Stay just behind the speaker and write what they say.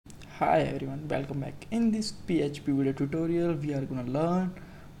Hi everyone, welcome back. In this PHP video tutorial, we are gonna learn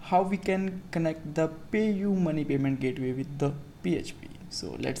how we can connect the payU money payment gateway with the PHP.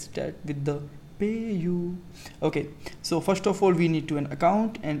 So let's start with the payU. Okay, so first of all, we need to an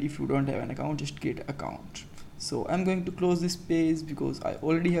account, and if you don't have an account, just create account. So I'm going to close this page because I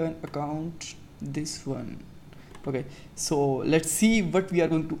already have an account. This one. Okay, so let's see what we are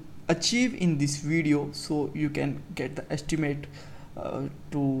going to achieve in this video, so you can get the estimate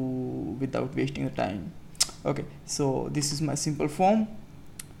to without wasting the time. Okay, so this is my simple form.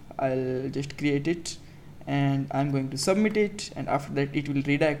 I'll just create it and I'm going to submit it, and after that it will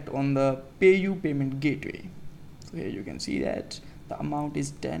redact on the payU payment gateway. So here you can see that the amount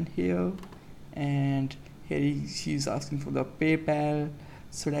is 10 here, and here she's asking for the PayPal,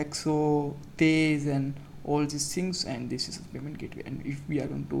 Sodexo, Tez and all these things, and this is a payment gateway. And if we are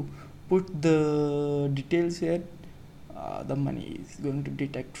going to put the details here, the money is going to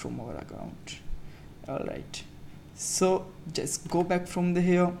detect from our account. Alright, so just go back from the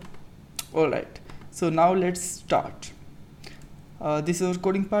here. Alright, so now let's start. This is our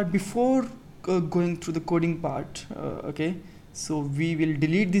coding part. Before going through the coding part, okay, so we will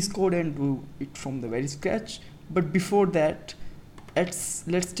delete this code and do it from the very scratch. But before that,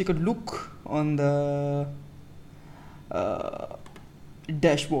 let's take a look on the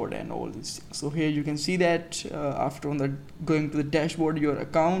dashboard and all this. So here you can see that after going to the dashboard, your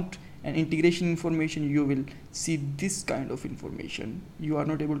account and integration information, you will see this kind of information. You are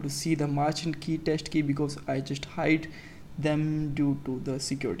not able to see the merchant key, test key, because I just hide them due to the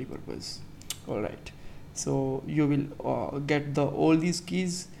security purpose. Alright, so you will get all these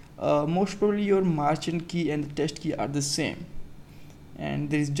keys. Most probably your merchant key and the test key are the same, and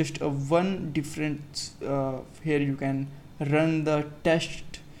there is just a one difference. Here you can run the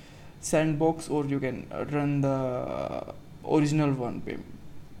test sandbox, or you can run the original one,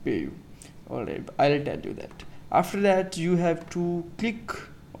 payU. Alright, I'll tell you that. After that, you have to click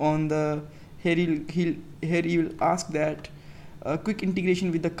on the here he will ask that quick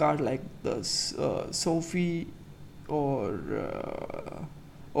integration with the card like this, Sophie or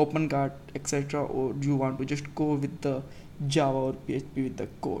OpenCart, etc., or do you want to just go with the Java or PHP with the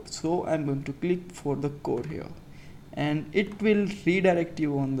code? So I'm going to click for the code here, and it will redirect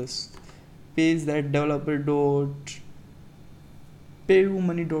you on this page, that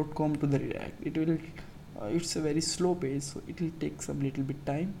developer.payumoney.com to the redirect. It will it's a very slow page, so it will take some little bit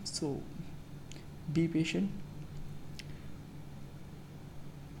time, so be patient.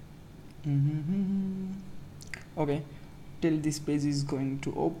 Okay, till this page is going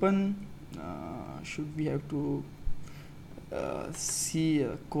to open, should we have to see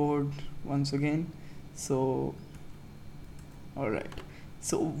a code once again. So alright,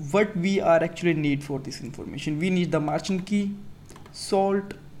 so what we are actually need for this information, we need the merchant key,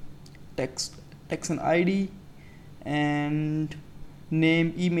 salt, text and ID, and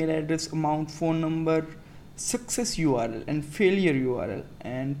name, email address, amount, phone number, success URL and failure URL,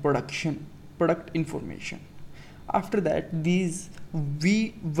 and product information. After that, we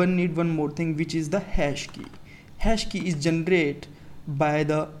need one more thing, which is the hash key. Hash key is generated by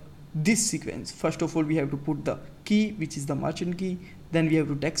this sequence. First of all, we have to put the key, which is the merchant key, then we have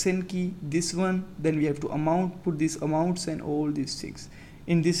to text and key, this one, then we have to put these amounts and all these things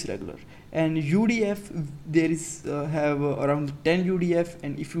in this regular. And UDF, there is have around 10 UDF,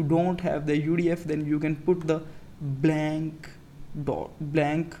 and if you don't have the UDF, then you can put the blank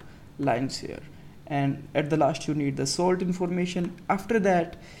lines here. And at the last, you need the salt information. After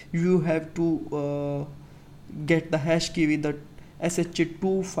that, you have to get the hash key with the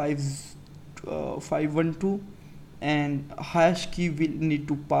SHA-25512, and hash key will need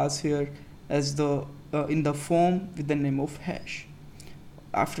to pass here as the in the form with the name of hash.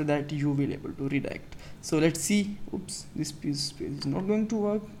 After that, you will able to redirect. So let's see. Oops, this piece is not going to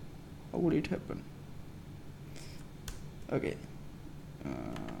work. How would it happen? Okay,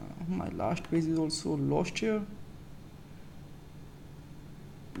 my last page is also lost here.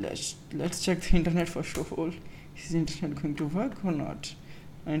 Let's check the internet first of all. Is internet going to work or not?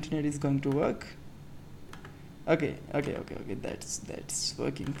 Internet is going to work. Okay, that's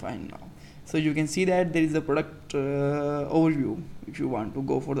working fine now. So you can see that there is a product overview. If you want to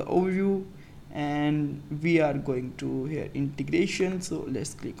go for the overview, and we are going to here integration, so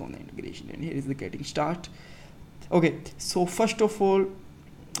let's click on the integration, and here is the getting start. Okay, so first of all,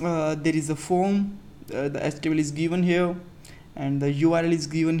 there is a form, the HTML is given here, and the URL is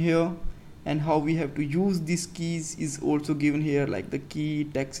given here, and how we have to use these keys is also given here, like the key,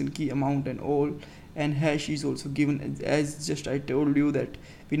 text and key, amount and all, and hash is also given, as just I told you that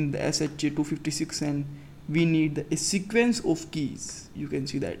in the SHA-256 and we need a sequence of keys. You can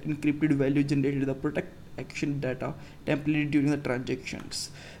see that encrypted value generated the protect action data temporarily during the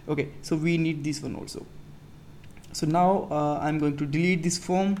transactions. Okay, so we need this one also. So now I'm going to delete this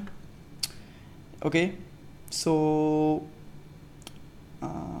form. Okay, so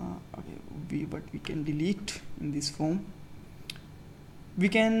what we can delete in this form, we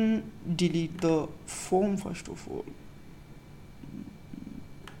can delete the form first of all,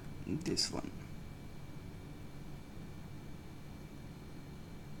 this one.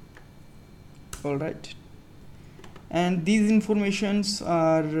 All right, and these informations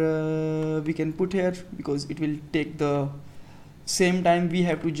are we can put here because it will take the same time. We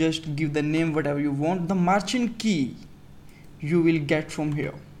have to just give the name whatever you want. The merchant key you will get from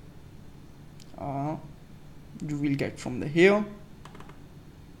here, you will get from the here,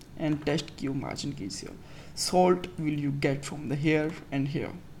 and test key of merchant keys here. Salt will you get from the here and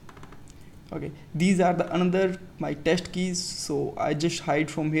here. Okay, these are the another my test keys, so I just hide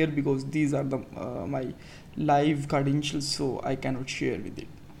from here because these are the my live credentials, so I cannot share with it.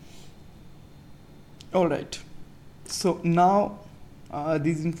 All right, so now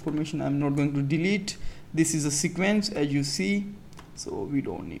this information I'm not going to delete. This is a sequence as you see, so we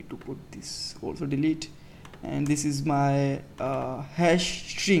don't need to put this, also delete. And this is my hash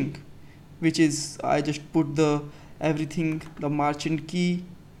string, which is I just put the everything, the merchant key,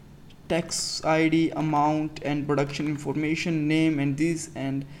 tax ID, amount, and production information, name, and this,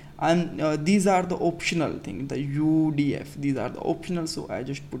 and I'm these are the optional thing, the UDF, these are the optional, so I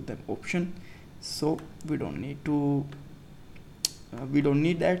just put them option, so we don't need to we don't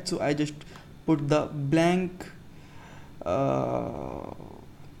need that, so I just put the blank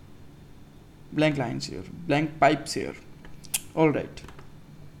blank lines here, blank pipes here. All right,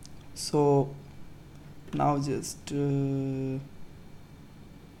 so now just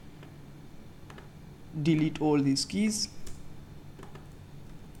delete all these keys.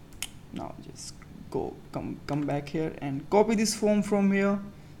 Now just come back here and copy this form from here,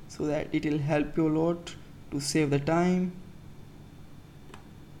 so that it will help you a lot to save the time.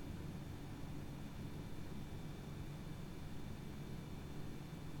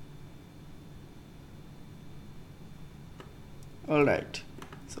 All right,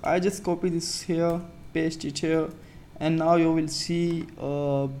 so I just copy this here, paste it here, and now you will see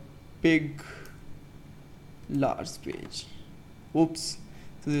a big large page. Oops,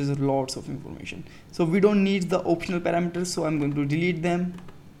 so there's lots of information, so we don't need the optional parameters, so I'm going to delete them.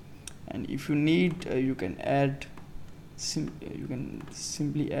 And if you need you can add you can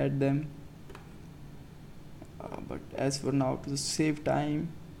simply add them, but as for now, to save time,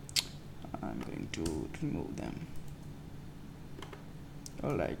 I'm going to remove them.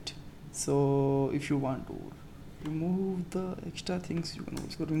 All right, so if you want to remove the extra things, you can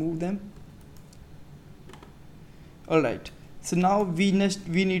also remove them. All right, so now we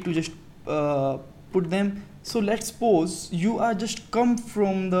need to just put them. So let's suppose you are just come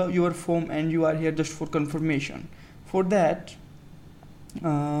from your form and you are here just for confirmation. For that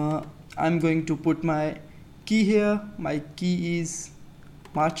I'm going to put my key here. My key is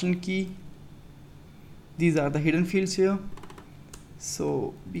merchant key. These are the hidden fields here,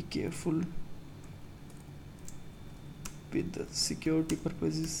 so be careful with the security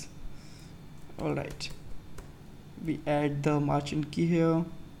purposes. All right, we add the merchant key here,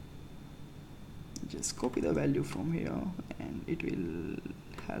 just copy the value from here, and it will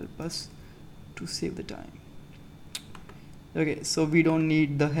help us to save the time. Okay, so we don't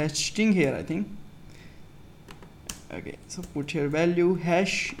need the hash string here, I think. Okay, so put here value,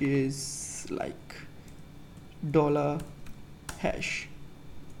 hash is like $hash.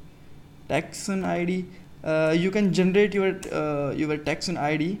 Taxon ID, you can generate your taxon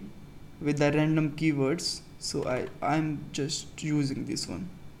ID with the random keywords, so I'm just using this one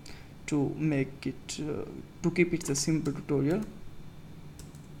to make it to keep it a simple tutorial.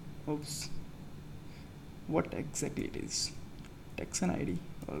 Oops, what exactly it is? Taxon ID.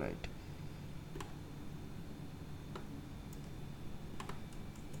 All right,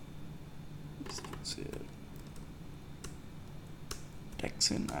 here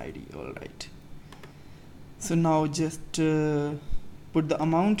taxon ID. All right, so now just put the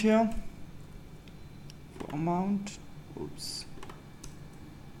amount here. For amount, oops,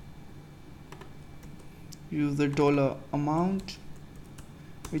 use the $amount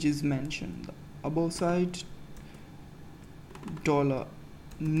which is mentioned the above side,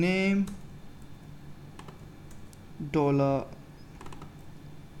 $name,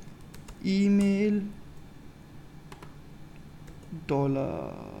 $email,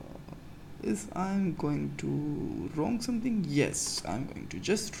 is I'm going to wrong something? Yes, I'm going to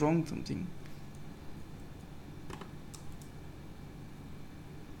just wrong something.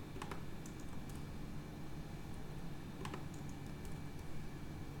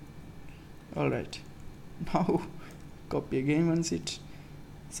 Alright, now copy again once it.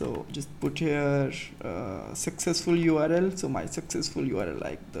 So just put here successful URL. So my successful URL,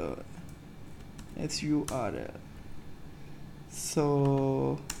 like the SURL.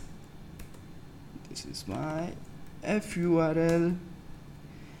 So this is my FURL.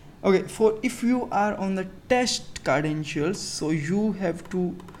 Okay, for if you are on the test credentials, so you have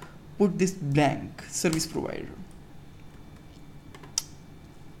to put this blank, service provider.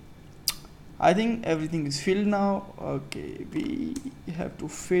 I think everything is filled now. Okay, we have to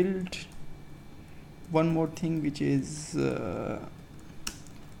fill one more thing, which is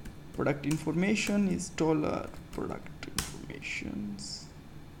product information is $product informations.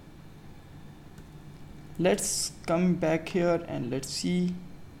 Let's come back here and let's see.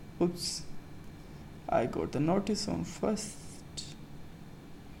 Oops, I got the notice on first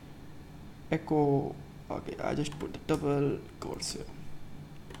echo. Okay, I just put the double quotes here.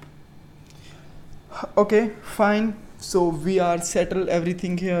 Okay, fine. So we are settled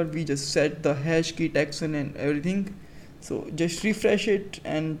everything here. We just set the hash key, taxon and everything. So just refresh it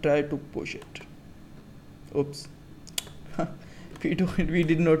and try to push it. Oops. we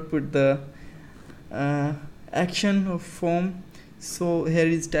did not put the action of form. So here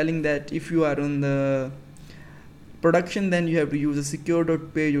is telling that if you are on the production, then you have to use a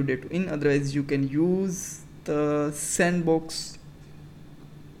secure.payU.in. Otherwise you can use the sandbox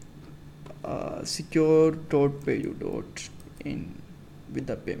secure.payU.in with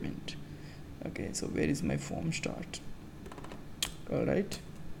the payment. Okay, so where is my form start? All right,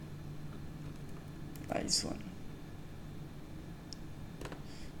 nice one.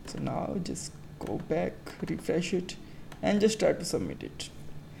 So now just go back, refresh it and just try to submit it,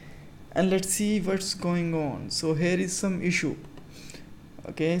 and let's see what's going on. So here is some issue.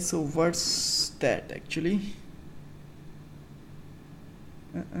 Okay, so what's that actually?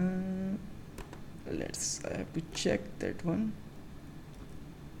 I have to check that one.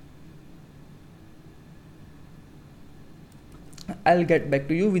 I'll get back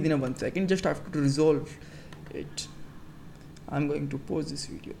to you within 1 second. Just have to resolve it. I'm going to pause this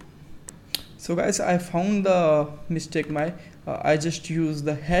video. So guys, I found the mistake. I just used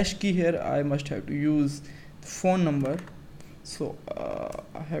the hash key here. I must have to use the phone number. So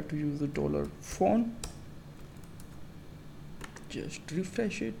I have to use the $phone. Just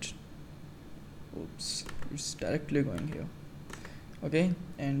refresh it. Oops, it's directly going here. Okay,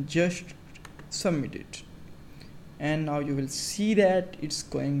 and just submit it, and now you will see that it's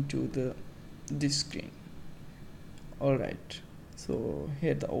going to this screen. All right, so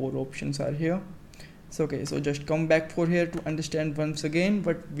here the our options are here. So okay, so just come back for here to understand once again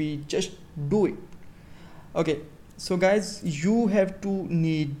what we just do it. Okay, so guys, you have to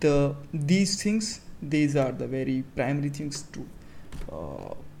need these things. These are the very primary things to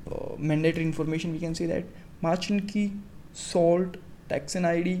mandatory information, we can say that: merchant key, salt, taxon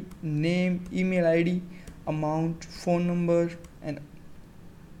ID, name, email ID, amount, phone number, and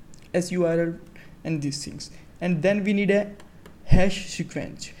SURL, and these things. And then we need a hash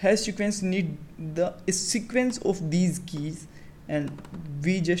sequence. Hash sequence need a sequence of these keys, and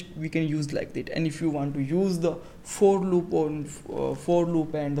we can use like that. And if you want to use the for loop or for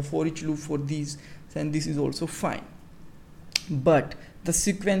loop and the for each loop for these, then this is also fine. But the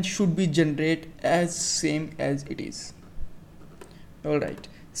sequence should be generated as same as it is. All right,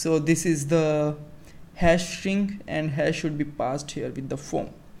 so this is the hash string, and hash should be passed here with the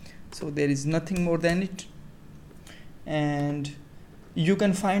form. So there is nothing more than it, and you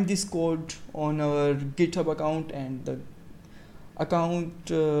can find this code on our GitHub account, and the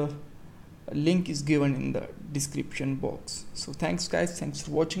account link is given in the description box. So thanks guys, thanks for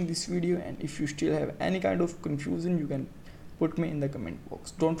watching this video, and if you still have any kind of confusion, you can put me in the comment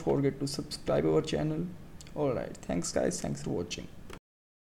box. Don't forget to subscribe our channel. All right, thanks guys, thanks for watching.